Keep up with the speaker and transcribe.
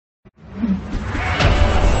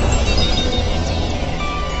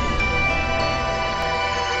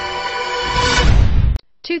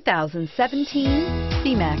2017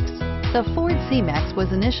 C-Max. The Ford C-Max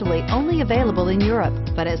was initially only available in Europe,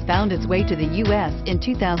 but has found its way to the U.S. in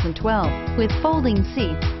 2012. With folding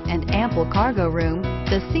seats and ample cargo room,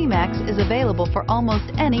 the C-Max is available for almost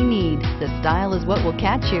any need. The style is what will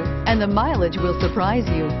catch you, and the mileage will surprise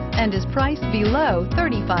you, and is priced below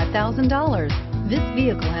 $35,000. This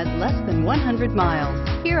vehicle has less than 100 miles.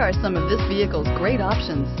 Here are some of this vehicle's great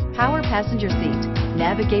options: power passenger seat,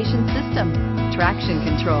 navigation system, traction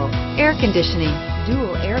control, air conditioning,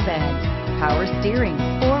 dual airbags, power steering,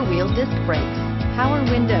 four-wheel disc brakes, power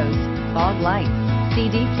windows, fog lights,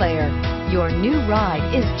 CD player. Your new ride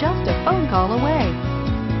is just a phone call away.